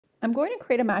I'm going to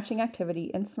create a matching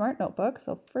activity in Smart Notebook.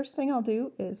 So first thing I'll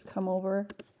do is come over,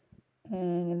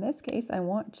 and in this case I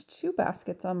want 2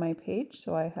 baskets on my page,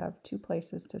 so I have 2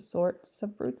 places to sort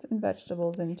some fruits and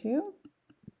vegetables into.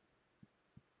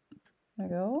 There I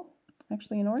go.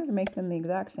 Actually, in order to make them the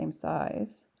exact same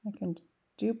size, I can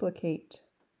duplicate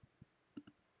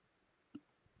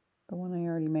the one I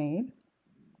already made.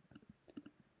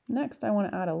 Next, I want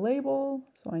to add a label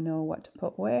so I know what to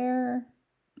put where.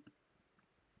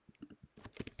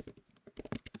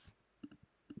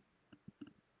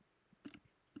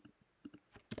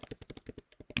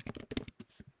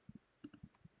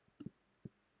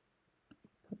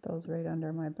 Put those right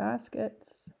under my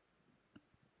baskets.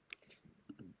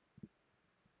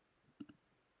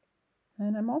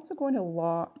 And I'm also going to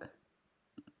lock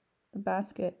the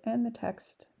basket and the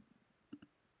text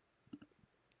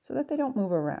so that they don't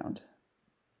move around.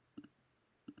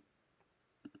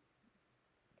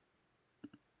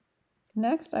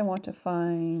 Next, I want to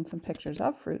find some pictures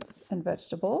of fruits and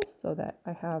vegetables so that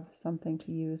I have something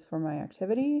to use for my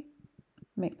activity.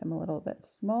 Make them a little bit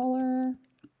smaller.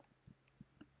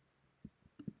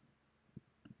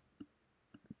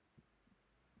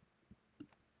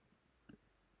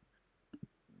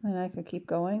 And I could keep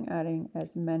going, adding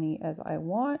as many as I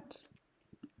want.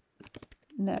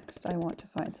 Next, I want to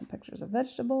find some pictures of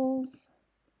vegetables.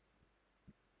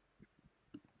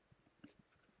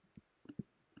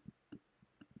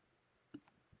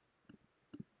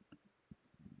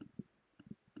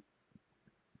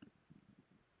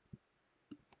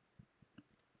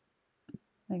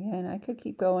 Again, I could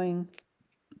keep going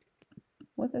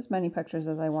with as many pictures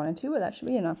as I wanted to, but that should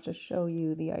be enough to show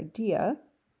you the idea.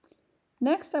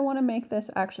 Next, I want to make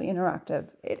this actually interactive.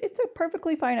 It's a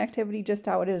perfectly fine activity just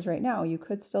how it is right now. You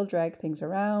could still drag things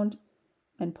around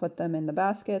and put them in the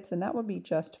baskets, and that would be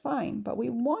just fine. But we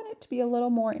want it to be a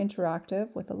little more interactive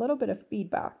with a little bit of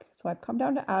feedback. So I've come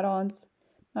down to add-ons,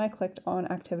 and I clicked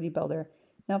on Activity Builder.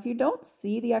 Now, if you don't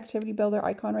see the Activity Builder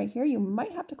icon right here, you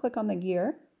might have to click on the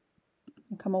gear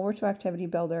and come over to Activity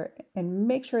Builder and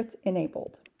make sure it's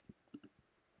enabled.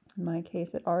 In my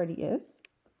case, it already is.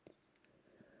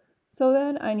 So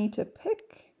then I need to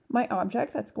pick my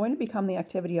object that's going to become the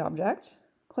activity object,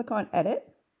 click on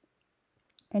Edit,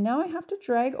 and now I have to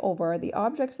drag over the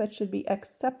objects that should be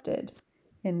accepted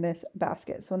in this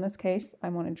basket. So in this case, I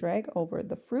want to drag over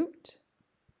the fruit.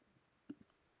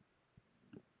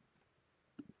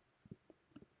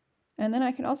 And then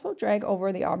I can also drag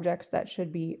over the objects that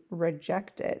should be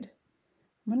rejected.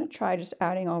 I'm going to try just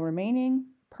adding all remaining.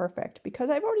 Perfect. Because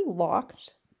I've already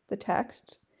locked the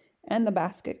text and the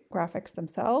basket graphics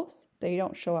themselves, they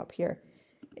don't show up here.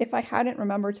 If I hadn't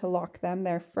remembered to lock them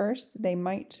there first, they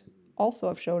might also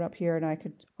have showed up here, and I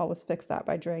could always fix that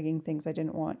by dragging things I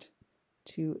didn't want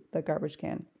to the garbage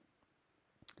can.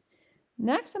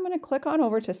 Next, I'm going to click on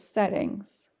over to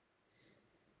Settings.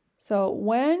 So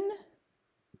when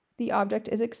the object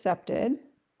is accepted,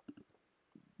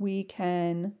 we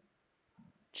can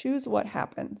choose what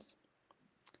happens.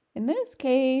 In this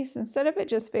case, instead of it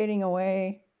just fading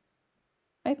away,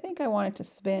 I think I want it to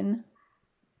spin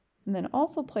and then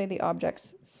also play the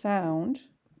object's sound.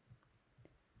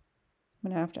 I'm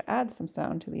going to have to add some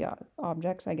sound to the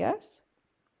objects, I guess.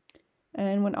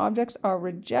 And when objects are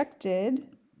rejected,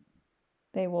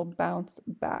 they will bounce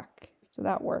back. So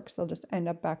that works. They'll just end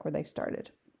up back where they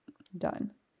started. Done.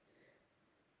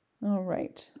 All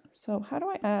right. So how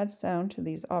do I add sound to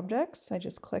these objects? I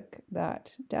just click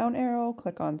that down arrow,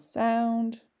 click on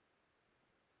sound.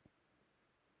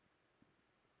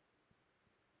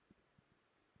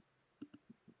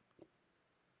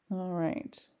 All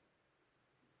right.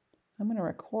 I'm going to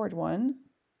record one.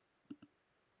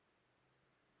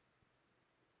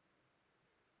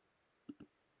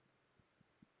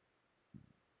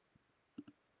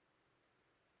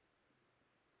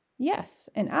 Yes,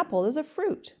 an apple is a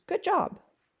fruit. Good job.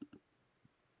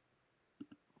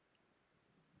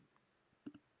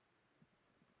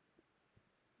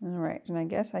 All right, and I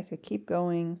guess I could keep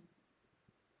going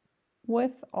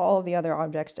with all of the other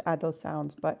objects to add those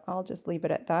sounds, but I'll just leave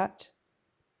it at that.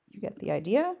 You get the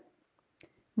idea.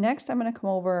 Next, I'm going to come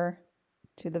over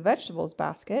to the vegetables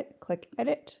basket, click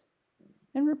Edit,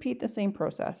 and repeat the same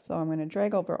process. So I'm going to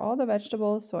drag over all the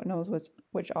vegetables so it knows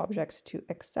which objects to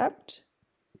accept,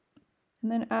 and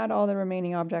then add all the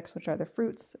remaining objects, which are the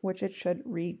fruits, which it should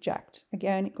reject.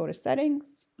 Again, go to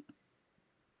Settings,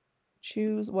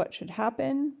 choose what should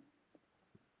happen,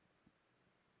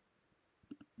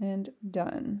 and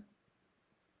done.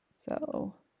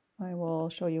 So I will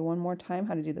show you one more time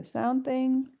how to do the sound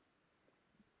thing.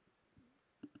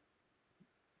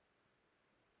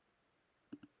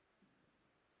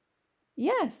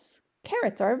 Yes,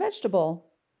 carrots are a vegetable.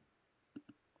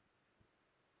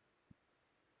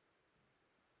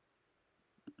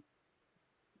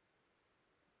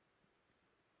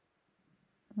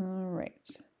 All right.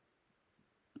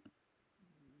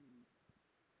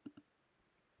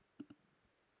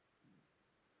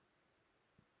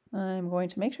 I'm going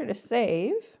to make sure to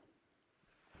save,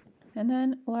 and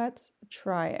then let's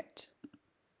try it.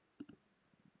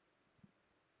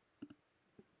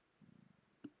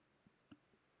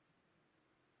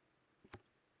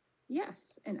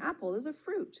 Yes, an apple is a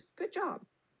fruit. Good job.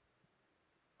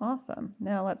 Awesome.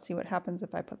 Now let's see what happens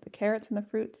if I put the carrots in the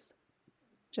fruits.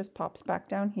 Just pops back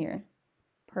down here.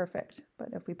 Perfect. But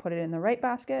if we put it in the right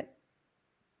basket,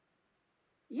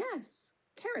 Yes,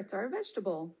 carrots are a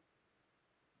vegetable.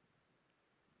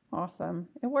 awesome.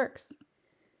 It works.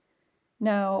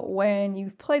 Now, when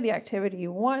you've played the activity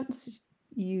once,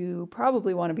 you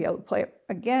probably want to be able to play it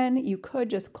again. You could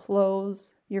just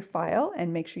close your file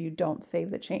and make sure you don't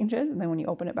save the changes. And then when you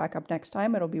open it back up next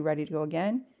time, it'll be ready to go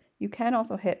again. You can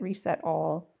also hit reset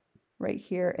all right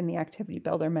here in the activity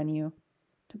builder menu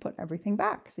to put everything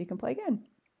back so you can play again.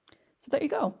 So there you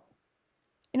go.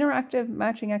 Interactive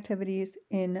matching activities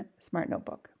in Smart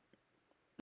Notebook.